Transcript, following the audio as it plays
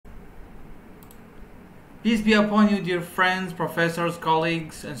Peace be upon you, dear friends, professors,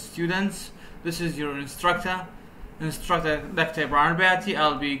 colleagues, and students. This is your instructor, Dr. Ibrahim Beati.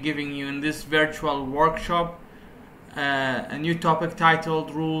 I'll be giving you in this virtual workshop a new topic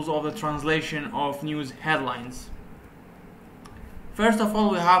titled Rules of the Translation of News Headlines. First of all,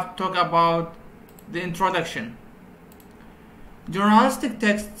 we have to talk about the introduction. Journalistic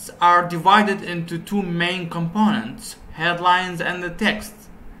texts are divided into two main components, headlines and the text.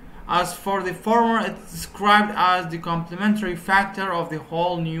 As for the former, it's described as the complementary factor of the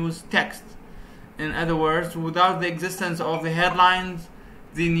whole news text. In other words, without the existence of the headlines,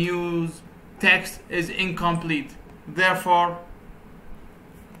 the news text is incomplete. Therefore,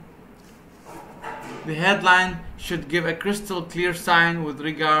 the headline should give a crystal clear sign with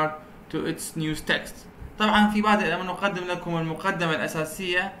regard to its news text. طبعا في بادئ لما نقدم لكم المقدمة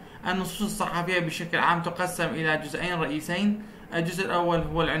الأساسية، النصوص الصحفية بشكل عام تقسم إلى جزئين رئيسين. الجزء الأول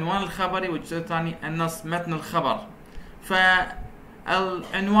هو العنوان الخبري، والجزء الثاني النص متن الخبر.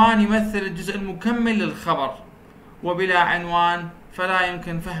 فالعنوان يمثل الجزء المكمل للخبر، وبلا عنوان فلا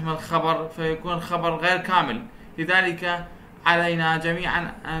يمكن فهم الخبر، فيكون الخبر غير كامل. لذلك علينا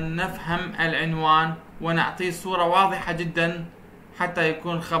جميعا أن نفهم العنوان ونعطيه صورة واضحة جدا حتى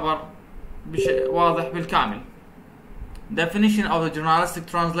يكون الخبر واضح بالكامل. Definition of the journalistic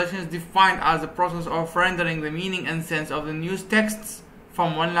translation is defined as the process of rendering the meaning and sense of the news texts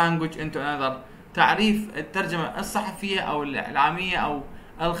from one language into another. تعريف الترجمة الصحفية أو الإعلامية أو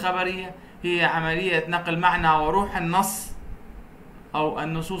الخبرية هي عملية نقل معنى وروح النص أو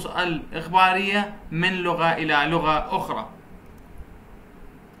النصوص الإخبارية من لغة إلى لغة أخرى.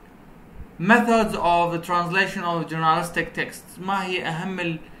 Methods of the translation of the journalistic texts. ما هي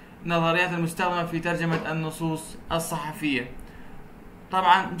أهم النظريات المستخدمة في ترجمة النصوص الصحفية؟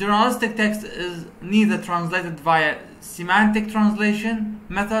 طبعا journalistic text is neither translated via semantic translation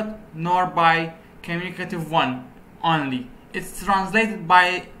method nor by communicative one only. It's translated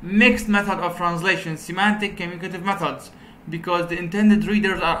by mixed method of translation, semantic, communicative methods, because the intended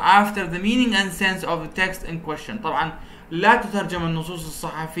readers are after the meaning and sense of the text in question. طبعا لا تترجم النصوص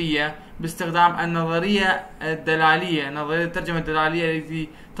الصحفية باستخدام النظرية الدلالية، نظرية الترجمة الدلالية التي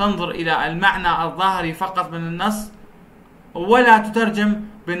تنظر إلى المعنى الظاهري فقط من النص، ولا تترجم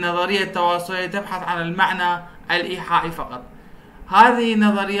بالنظرية التواصلية تبحث عن المعنى الإيحائي فقط. هذه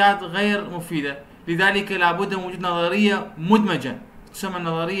نظريات غير مفيدة، لذلك لابد من وجود نظرية مدمجة تسمى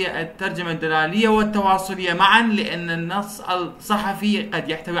النظرية الترجمة الدلالية والتواصلية معا، لأن النص الصحفي قد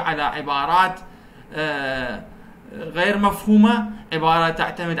يحتوي على عبارات غير مفهومة، عبارة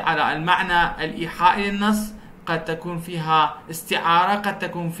تعتمد على المعنى الإيحائي للنص، قد تكون فيها استعارة، قد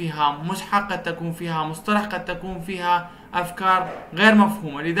تكون فيها مشحق، قد تكون فيها مصطلح، قد تكون فيها أفكار غير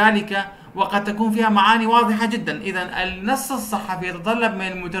مفهومة، لذلك وقد تكون فيها معاني واضحة جدا. إذا النص الصحفي يتطلب من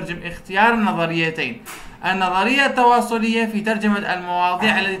المترجم اختيار النظريتين، النظرية التواصلية في ترجمة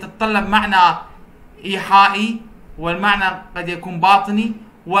المواضيع التي تتطلب معنى إيحائي والمعنى قد يكون باطني،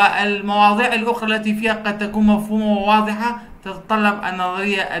 والمواضيع الأخرى التي فيها قد تكون مفهومة وواضحة تتطلب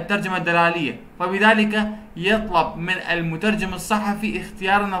النظرية الترجمة الدلالية. فبذلك يطلب من المترجم الصحفي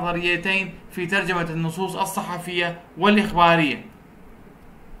اختيار النظريتين في ترجمة النصوص الصحفية والإخبارية.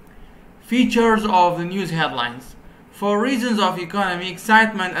 Features of the news headlines. For reasons of economy,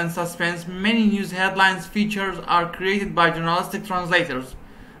 excitement and suspense, many news headlines features are created by journalistic translators.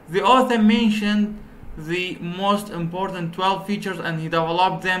 The author mentioned the most important 12 features and he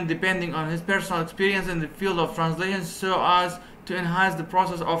developed them depending on his personal experience in the field of translation so as to enhance the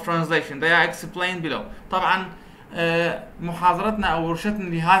process of translation. They are explained below. طبعا محاضرتنا أو ورشتنا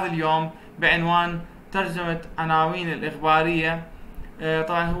لهذا اليوم بعنوان ترجمة عناوين الإخبارية.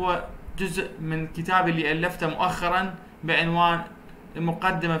 طبعا هو جزء من كتابي اللي ألفته مؤخرا بعنوان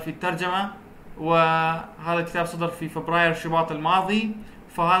المقدمة في الترجمة، وهذا الكتاب صدر في فبراير شباط الماضي،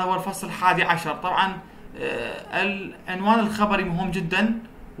 فهذا هو الفصل 11. طبعا العنوان الخبري مهم جدا،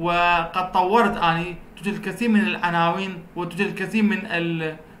 وقد طورت أني توجد الكثير من العناوين وتوجد الكثير من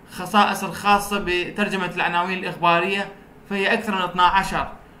الخصائص الخاصة بترجمة العناوين الإخبارية، فهي أكثر من 12،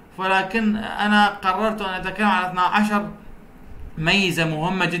 ولكن أنا قررت أن أتكلم عن 12 ميزة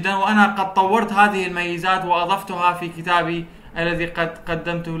مهمة جدا، وأنا قد طورت هذه الميزات وأضفتها في كتابي الذي قد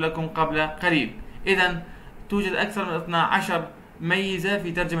قدمته لكم قبل قليل. إذن توجد أكثر من 12 ميزة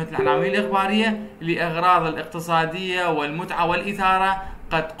في ترجمة العناوين الإخبارية لأغراض الاقتصادية والمتعة والإثارة.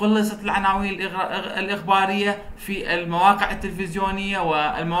 قد قلصت العناوين الإخبارية في المواقع التلفزيونية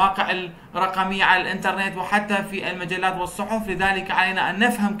والمواقع الرقمية على الإنترنت وحتى في المجلات والصحف، لذلك علينا أن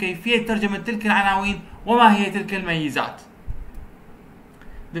نفهم كيفية ترجمة تلك العناوين وما هي تلك الميزات.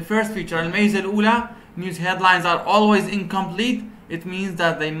 The first feature, الميزة الأولى, news headlines are always incomplete. It means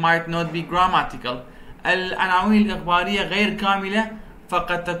that they might not be grammatical. العناوين الإخبارية غير كاملة،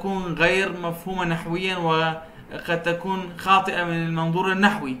 فقد تكون غير مفهومة نحويا وقد تكون خاطئة من المنظور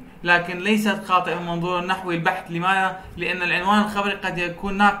النحوي، لكن ليست خاطئة من المنظور النحوي البحت. لماذا؟ لأن العنوان الخبري قد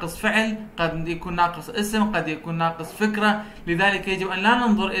يكون ناقص فعل، قد يكون ناقص اسم، قد يكون ناقص فكرة، لذلك يجب أن لا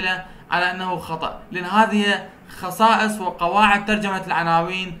ننظر على أنه خطأ، لأن هذه خصائص وقواعد ترجمة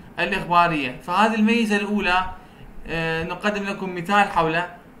العناوين الإخبارية. فهذه الميزة الأولى نقدم لكم مثال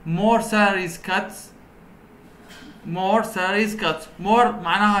حولها. more salaries cuts. more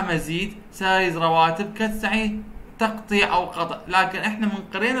معناها مزيد، salaries رواتب، cuts يعني تقطيع أو قطع، لكن احنا من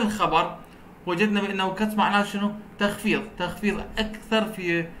قرينا الخبر وجدنا بأنه cuts معناه شنو؟ تخفيض أكثر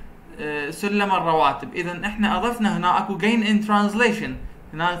في سلم الرواتب. إذا احنا أضفنا هنا أكو gain in translation،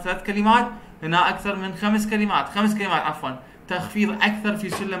 هنا 3 كلمات، هنا أكثر من 5 كلمات عفوا، تخفيض أكثر في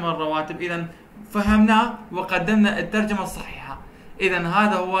سلم الرواتب. إذا فهمناه وقدمنا الترجمة الصحيحة. إذا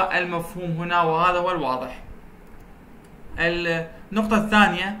هذا هو المفهوم هنا وهذا هو الواضح. النقطة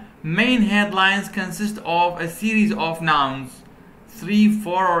الثانية main headlines consist of a series of nouns, 3,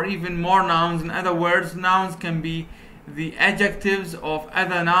 4 or even more nouns. In other words, nouns can be the adjectives of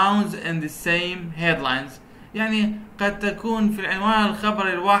other nouns in the same headlines. يعني قد تكون في العنوان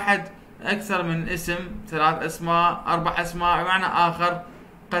الخبري الواحد أكثر من اسم، 3 أسماء، 4 أسماء، بمعنى آخر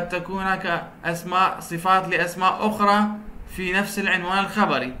قد تكون هناك أسماء صفات لأسماء أخرى في نفس العنوان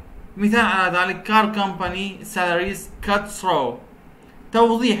الخبري. مثال على ذلك car company salaries cut through.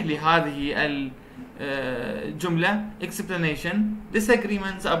 توضيح لهذه الجملة explanation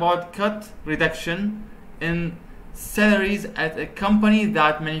disagreements about cut reduction in salaries at a company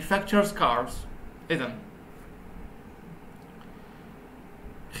that manufactures cars. إذن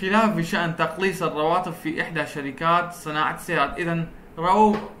خلاف بشأن تقليص الرواتب في إحدى شركات صناعة السيارات. إذن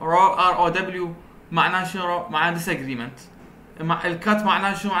ROW معناه شنو؟ معناه disagreement. الكات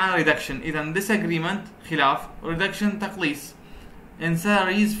معناه شنو؟ معناه reduction. إذن disagreement خلاف، reduction تقليص. in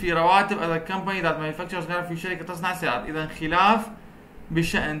salaries في رواتب at a company that manufactures cars في شركة تصنع سيارات. إذن خلاف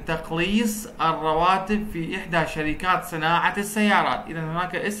بشأن تقليص الرواتب في إحدى شركات صناعة السيارات. إذن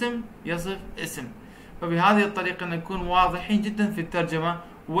هناك اسم يصف اسم، فبهذه الطريقة نكون واضحين جدا في الترجمة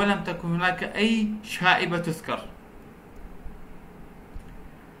ولم تكن هناك أي شائبة تذكر.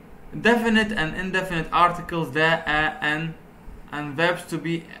 definite and indefinite articles that and verbs to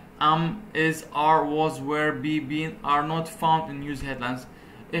be is, are, was, were, be, been are not found in news headlines.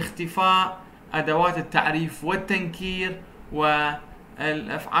 اختفاء أدوات التعريف والتنكير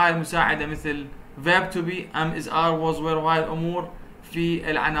والأفعال المساعدة مثل verb to be is, are, was, were وهذه الأمور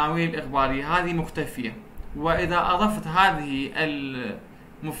في العناوين الإخبارية هذه مختفية. وإذا أضفت هذه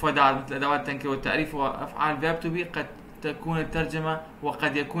المفردات مثل أدوات التنكير والتعريف وأفعال verb to be قد تكون الترجمة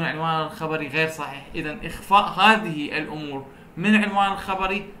وقد يكون العنوان الخبري غير صحيح. إذن إخفاء هذه الأمور من العنوان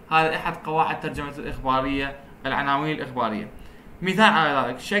الخبري هذا أحد قواعد ترجمة الإخبارية، العناوين الإخبارية. مثال على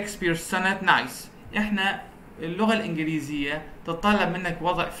ذلك شكسبير سونت نايس. إحنا اللغة الإنجليزية تتطلب منك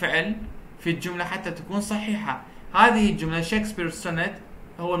وضع فعل في الجملة حتى تكون صحيحة. هذه الجملة شكسبير سونت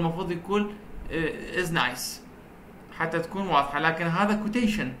هو المفروض يكون is nice حتى تكون واضحة، لكن هذا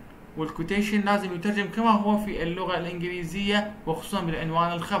كوتيشن، والكوتيشن لازم يترجم كما هو في اللغة الإنجليزية وخصوصا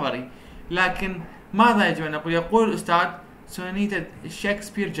بالعنوان الخبري. لكن ماذا يجب أن نقول؟ يقول الأستاذ سونيتا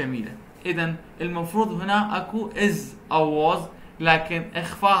شكسبير جميلة. إذن المفروض هنا أكو is أو was، لكن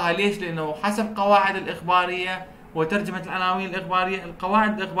إخفاها ليش؟ لأنه حسب قواعد الإخبارية وترجمة العناوين الإخبارية،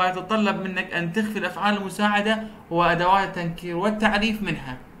 القواعد الإخبارية تتطلب منك أن تخفي الأفعال المساعدة وأدوات التنكير والتعريف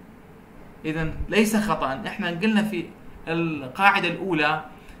منها. إذن ليس خطأ. إحنا قلنا في القاعدة الأولى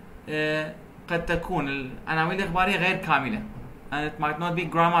قد تكون العناوين الإخبارية غير كاملة and it might not be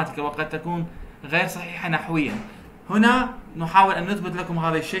grammatical، وقد تكون غير صحيحة نحويا. هنا نحاول أن نثبت لكم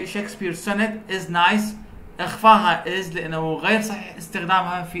هذا الشيء. شكسبير سونت is nice إخفاها is لأنه غير صحيح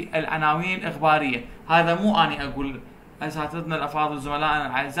استخدامها في العناوين الإخبارية. هذا مو أنا أقول، أساتذتنا الأفاضل زملائنا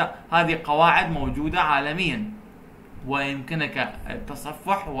الأعزاء، هذه قواعد موجودة عالميا ويمكنك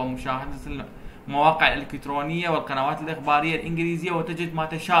التصفح ومشاهدة المواقع الإلكترونية والقنوات الإخبارية الإنجليزية وتجد ما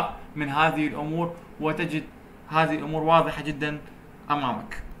تشاء من هذه الأمور، وتجد هذه الأمور واضحة جدا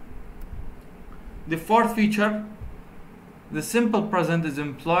أمامك. The fourth feature, the simple present is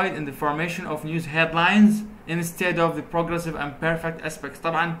employed in the formation of news headlines instead of the progressive and perfect aspects.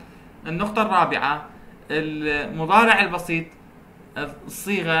 طبعا النقطة الرابعة المضارع البسيط،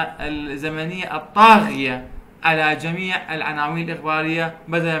 الصيغة الزمنية الطاغية على جميع العناوين الإخبارية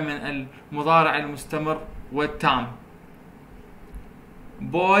بدلا من المضارع المستمر والتام.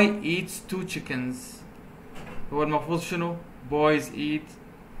 Boy eats 2 chickens. هو المفروض شنو؟ Boys eat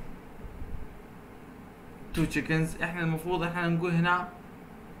 2 chickens. احنا المفروض احنا نقول هنا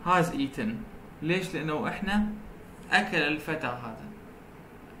has eaten. ليش؟ لأنه إحنا أكل الفتى هذا،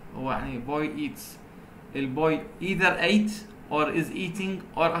 هو يعني boy eats، البوي either ate or is eating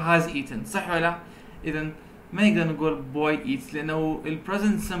or has eaten، صح ولا لا؟ إذا ما نقدر نقول boy eats لأنه ال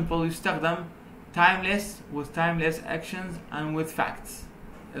present simple يستخدم timeless with timeless actions and with facts.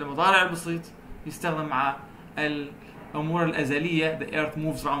 المضارع البسيط يستخدم مع الأمور الأزلية the earth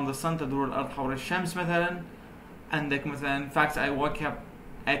moves around the sun، تدور الأرض حول الشمس مثلا. عندك مثلا facts I wake up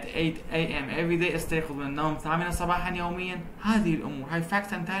at 8 a.m. every day، استيقظ من النوم 8 صباحا يوميا. هذه الأمور هاي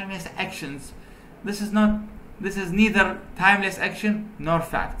facts and timeless actions. This is neither timeless action nor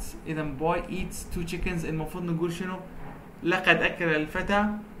facts. إذا boy eats 2 chickens المفروض نقول شنو؟ لقد أكل الفتى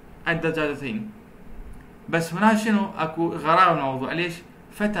الدجاجتين. بس هنا شنو؟ أكو غرابة الموضوع. ليش؟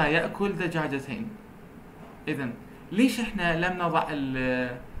 فتى يأكل دجاجتين. إذا ليش إحنا لم نضع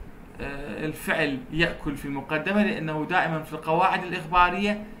الفعل يأكل في المقدمة؟ لأنه دائما في القواعد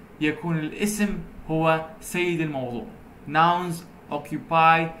الإخبارية يكون الاسم هو سيد الموضوع. Nouns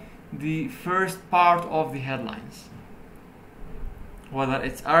occupy the first part of the headlines whether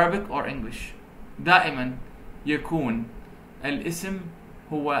it's Arabic or English. دائما يكون الاسم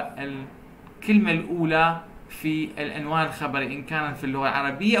هو الكلمة الأولى في العنوان الخبري إن كان في اللغة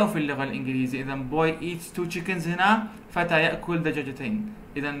العربية أو في اللغة الإنجليزية. إذا boy eats 2 chickens هنا فتى يأكل دجاجتين.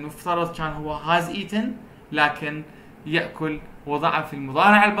 إذا نفترض كان هو has eaten، لكن يأكل وضعه في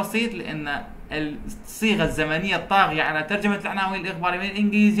المضارع البسيط لأن الصيغة الزمنية الطاغية على ترجمة العناوين الإخبارية من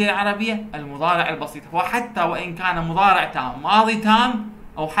الإنجليزية العربية المضارع البسيط. وحتى وإن كان مضارع تام ماضي تام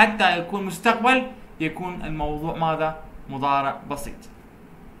أو حتى يكون مستقبل يكون الموضوع ماذا؟ مضارع بسيط.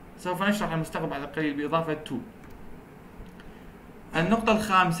 سوف نشرح المستقبل بعد قليل بإضافة to. النقطة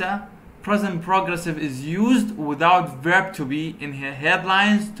الخامسة present progressive is used without verb to be in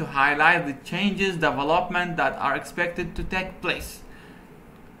headlines to highlight the changes development that are expected to take place.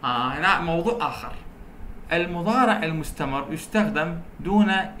 هنا موضوع آخر. المضارع المستمر يستخدم دون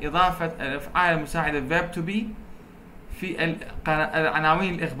إضافة الأفعال المساعدة verb to be في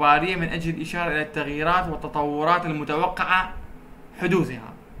العناوين الإخبارية من أجل الإشارة إلى التغييرات والتطورات المتوقعة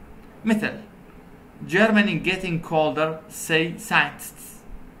حدوثها. مثل Germany getting colder say scientists.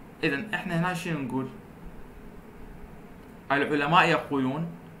 إذن إحنا هنا شنو نقول؟ العلماء يقولون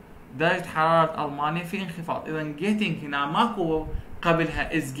درجة حرارة ألمانيا في انخفاض. إذن getting هنا ماكو قبلها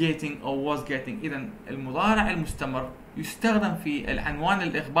is getting أو was getting. إذن المضارع المستمر يستخدم في العنوان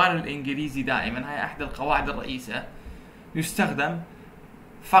الإخباري الإنجليزي دائما، هاي أحد القواعد الرئيسة، يستخدم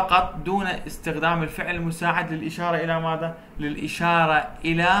فقط دون استخدام الفعل المساعد للإشارة إلى ماذا؟ للإشارة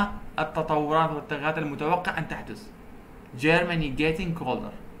إلى التطورات والتغييرات المتوقع أن تحدث. Germany getting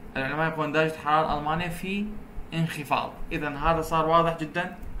colder، العلماء يقولون درجة حرارة ألمانيا في انخفاض. إذا هذا صار واضح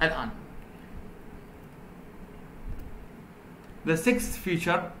جدا الآن. The sixth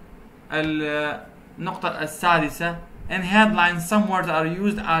feature، النقطة السادسة، in headlines some words are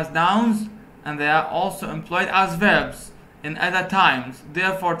used as nouns and they are also employed as verbs in other times.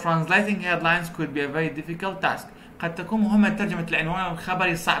 Therefore translating headlines could be a very difficult task. قد تكون مهمة ترجمة العنوان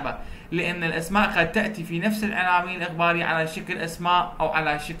الخبري صعبة لأن الأسماء قد تأتي في نفس العناوين الإخبارية على شكل أسماء أو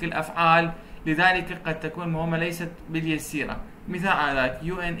على شكل أفعال، لذلك قد تكون مهمة ليست باليسيرة. مثال على ذلك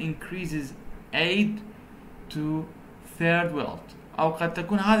UN increases aid to third world، أو قد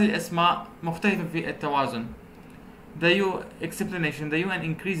تكون هذه الأسماء مختلفة في التوازن. The explanation: the UN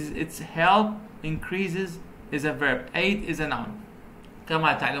increases its help. Increases is a verb. Aid is a noun.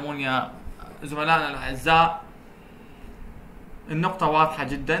 كما تعلمون يا زملائنا الأعزاء النقطة واضحة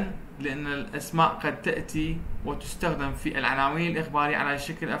جدا، لأن الأسماء قد تأتي وتستخدم في العناوين الإخبارية على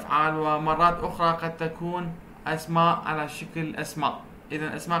شكل أفعال، ومرات أخرى قد تكون أسماء على شكل أسماء.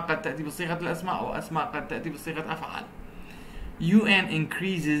 إذا أسماء قد تأتي بصيغة الأسماء أو أسماء قد تأتي بصيغة أفعال. UN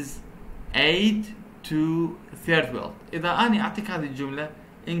increases aid to third world. إذا أنا أعطيك هذه الجملة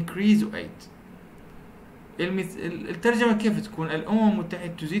increase و aid، الترجمة كيف تكون؟ الأمم المتحدة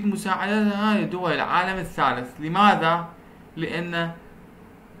تزيد مساعدتها لدول العالم الثالث. لماذا؟ لأن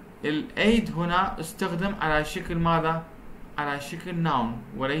الأيد هنا استخدم على شكل ماذا؟ على شكل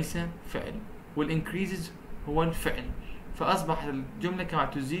noun وليس فعل، والإنكريزز هو الفعل، فأصبحت الجملة كما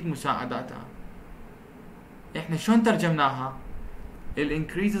تزيد مساعداتها. إحنا شلون ترجمناها؟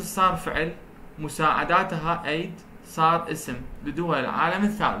 الإنكريزز صار فعل، مساعداتها أيد صار اسم لدول العالم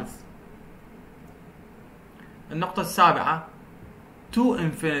الثالث. النقطة السابعة to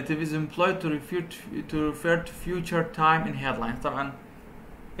infinitive is employed to refer to future time in headlines. طبعا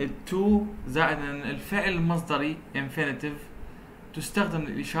to زائد الفعل المصدري infinitive تستخدم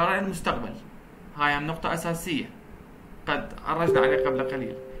للإشارة إلى المستقبل. هاي نقطة أساسية قد عرجنا عليه قبل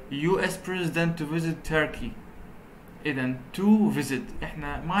قليل. US president to visit Turkey. إذن to visit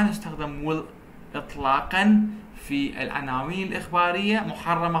إحنا ما نستخدم will إطلاقا في العناوين الإخبارية،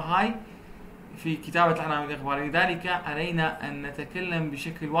 محرمة هاي في كتابة العناوين الإخبارية. لذلك علينا أن نتكلم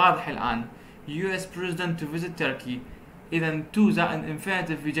بشكل واضح الآن. US President to visit Turkey. إذا to زائد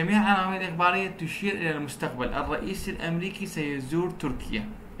infinitive في جميع العناوين الإخبارية تشير إلى المستقبل. الرئيس الأمريكي سيزور تركيا.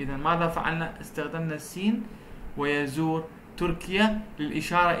 إذا ماذا فعلنا؟ استخدمنا السين ويزور تركيا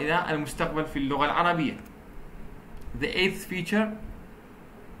للإشارة إلى المستقبل في اللغة العربية. The eighth feature,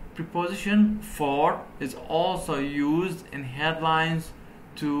 preposition for is also used in headlines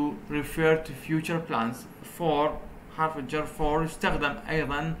to refer to future plans. For حرف الجر for يستخدم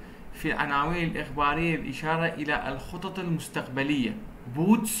أيضا في العناوين الإخبارية للإشارة إلى الخطط المستقبلية.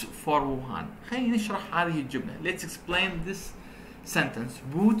 Boots for Wuhan. خلينا نشرح هذه الجملة. Let's explain this sentence.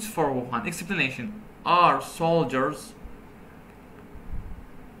 Boots for Wuhan. Explanation. Are soldiers,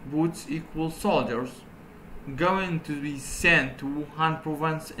 boots equal soldiers, going to be sent to Wuhan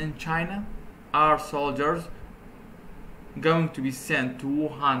province in China? Are soldiers going to be sent to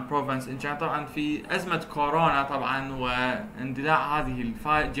Wuhan province in China. طبعا في أزمة كورونا طبعا واندلاع هذه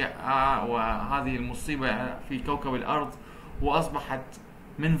الفاجعة وهذه المصيبة في كوكب الأرض، وأصبحت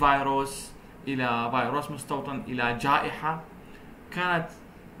من فيروس إلى فيروس مستوطن إلى جائحة. كانت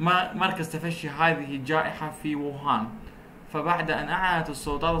مركز تفشي هذه الجائحة في ووهان، فبعد أن أعلنت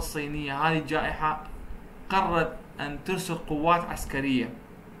السلطات الصينية هذه الجائحة قررت أن ترسل قوات عسكرية،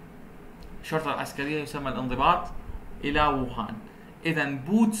 الشرطة العسكرية يسمى الانضباط، إلى ووهان. إذا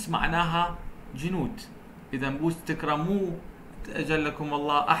بوتس معناها جنود. إذا بوتس تكرموه أجلكم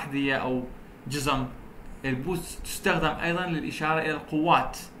الله أحذية أو جزم. البوتس تستخدم أيضا للإشارة إلى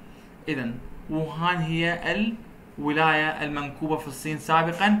القوات. إذا ووهان هي الولاية المنكوبة في الصين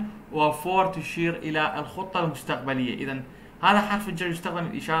سابقا، وفور تشير إلى الخطة المستقبلية. إذا هذا حرف الجر يستخدم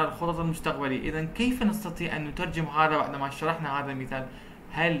للإشارة الخطط المستقبلية. إذا كيف نستطيع أن نترجم هذا بعدما شرحنا هذا المثال؟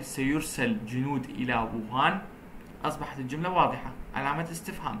 هل سيرسل جنود إلى ووهان؟ أصبحت الجملة واضحة، علامة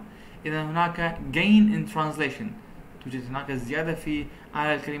استفهام. إذا هناك gain in translation، توجد هناك زيادة في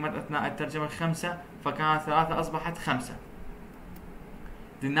عدد الكلمات أثناء الترجمة 5، فكانت 3 أصبحت 5.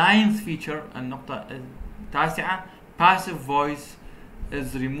 The ninth feature، النقطة التاسعة، passive voice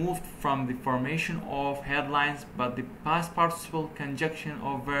is removed from the formation of headlines but the past participle conjunction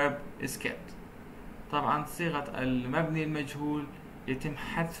of verb is kept. طبعا صيغة المبني المجهول يتم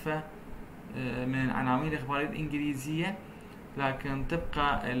حذفه من العناوين الإخبارية الإنجليزية، لكن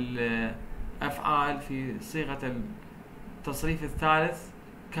تبقى الأفعال في صيغة التصريف الثالث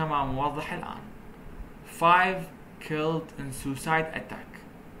كما موضح الآن. 5 killed in suicide attack.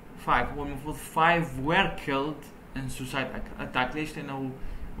 5 هو المفروض 5 were killed in suicide attack. ليش؟ لأنه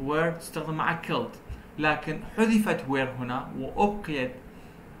were تستخدم مع killed، لكن حذفت were هنا وأبقيت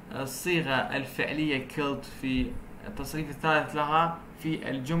الصيغة الفعلية killed في التصريف الثالث لها في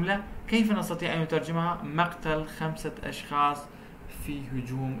الجملة. كيف نستطيع أن نترجمها؟ مقتل 5 أشخاص في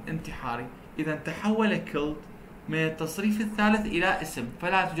هجوم انتحاري. إذا تحول killed من التصريف الثالث إلى اسم،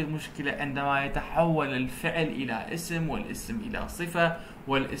 فلا توجد مشكلة عندما يتحول الفعل إلى اسم والاسم إلى صفة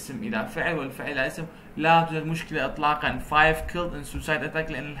والاسم إلى فعل والفعل إلى اسم، لا توجد مشكلة إطلاقا. 5 killed in suicide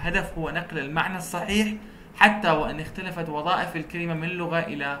attack، لأن الهدف هو نقل المعنى الصحيح حتى وأن اختلفت وظائف الكلمة من لغة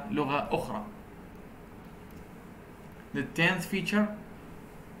إلى لغة أخرى. The 10th feature,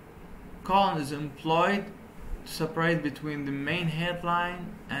 colon is employed to separate between the main headline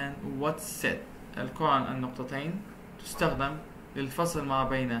and what's said. الكولون النقطتين تستخدم للفصل ما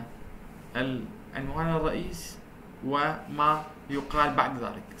بين العنوان الرئيس وما يقال بعد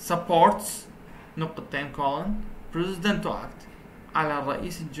ذلك. supports نقطتين colon president to act، على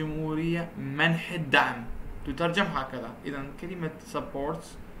رئيس الجمهورية منح الدعم، تترجم هكذا. إذا كلمة supports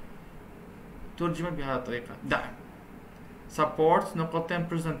ترجمت بهذه الطريقة، دعم. supports نقطتين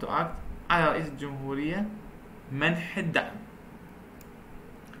president to act، على رئيس الجمهورية منح الدعم.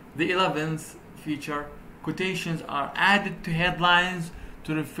 The 11th feature, quotations are added to headlines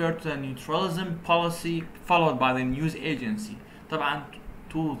to refer to the neutralism policy followed by the news agency. طبعا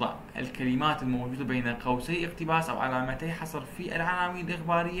توضع الكلمات الموجودة بين قوسي اقتباس أو علامتي حصر في العناوين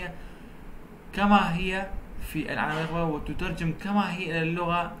الإخبارية كما هي في العناوين الإخبارية، وتترجم كما هي إلى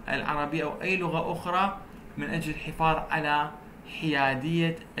اللغة العربية أو أي لغة أخرى من أجل الحفاظ على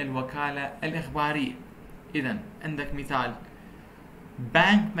حيادية الوكالة الإخبارية. إذا عندك مثال: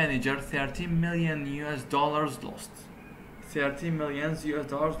 Bank manager $13 million lost. 13 million US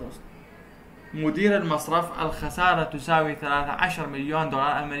dollars lost. مدير المصرف الخسارة تساوي 13 مليون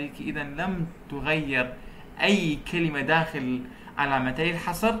دولار أمريكي. إذا لم تغير أي كلمة داخل علامتي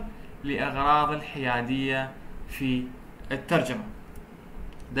الحصر لأغراض الحيادية في الترجمة.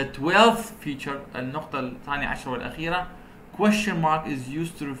 The 12th feature، النقطة 12 والأخيرة، Question mark is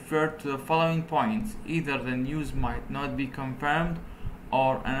used to refer to the following points. Either the news might not be confirmed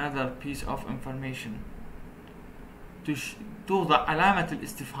or another piece of information. توضع علامة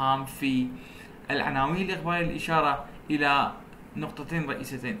الاستفهام في العناوين الإخبارية للإشارة إلى نقطتين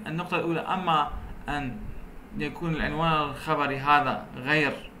رئيسيتين. النقطة الأولى أما أن يكون العنوان الخبري هذا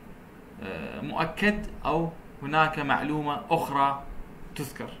غير مؤكد أو هناك معلومة أخرى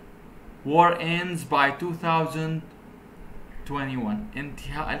تذكر. War ends by 2021.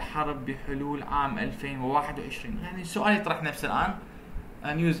 انتهاء الحرب بحلول عام 2021. يعني السؤال يطرح نفسه الآن.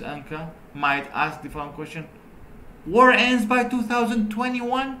 A news anchor might ask the following question: War ends by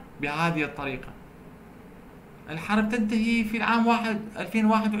 2021. بهذه الطريقة. الحرب تنتهي في العام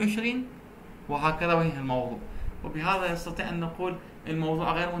 2021 وهكذا وينهي الموضوع. وبهذا يستطيع أن نقول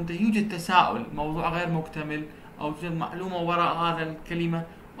الموضوع غير منتهي. يوجد تساؤل، موضوع غير مكتمل، أو توجد معلومة وراء هذا الكلمة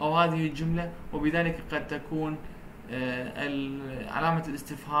أو هذه الجملة، وبذلك قد تكون علامة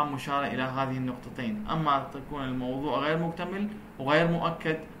الاستفهام مشارة إلى هذه النقطتين. أما تكون الموضوع غير مكتمل وغير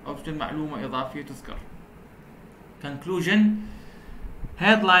مؤكد أو توجد معلومة إضافية تذكر. Conclusion: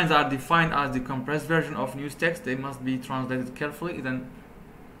 Headlines are defined as the compressed version of news text. They must be translated carefully. إذن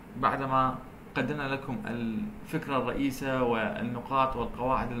بعدما قدمنا لكم الفكرة الرئيسة والنقاط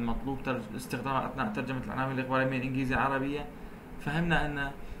والقواعد المطلوب استخدامها أثناء ترجمة العناوين الإخبارية من الإنجليزية العربية، فهمنا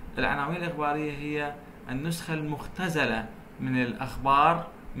أن العناوين الإخبارية هي النسخة المختزلة من الأخبار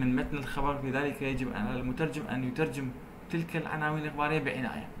من متن الخبر، لذلك يجب على المترجم أن يترجم تلك العناوين الإخبارية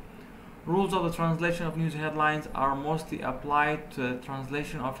بعناية. Rules of the translation of news headlines are mostly applied to the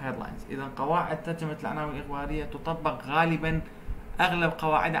translation of headlines. إذا قواعد ترجمة العناوين الإخبارية تطبق غالبا أغلب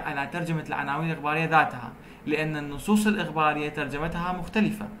قواعدها على ترجمة العناوين الإخبارية ذاتها، لأن النصوص الإخبارية ترجمتها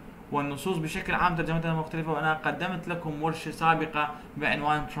مختلفة، والنصوص بشكل عام ترجمتها مختلفة. وأنا قدمت لكم ورشة سابقة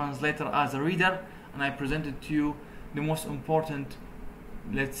بعنوان Translator as a Reader, and I presented to you the most important,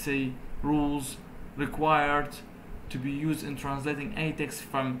 let's say, rules required to be used in translating any text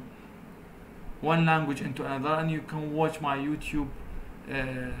from one language into another. And you can watch my YouTube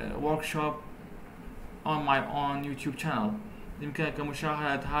workshop on my own YouTube channel. يمكنك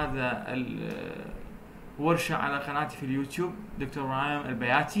مشاهدة هذا الورشة على قناتي في اليوتيوب دكتور إبراهيم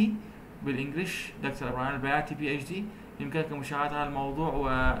البياتي بالإنجليش، دكتور إبراهيم البياتي PhD. يمكنك مشاهدة هذا الموضوع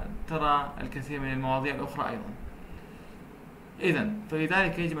وترى الكثير من المواضيع الأخرى أيضا. إذن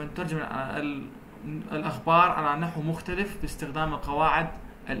فلذلك يجب أن تترجم الأخبار على نحو مختلف باستخدام القواعد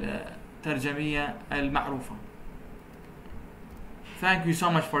الترجمية المعروفة. Thank you so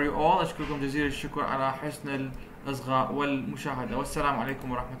much for you all. أشكركم جزيل الشكر على حسن الإصغاء والمشاهدة، والسلام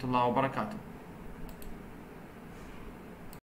عليكم ورحمة الله وبركاته.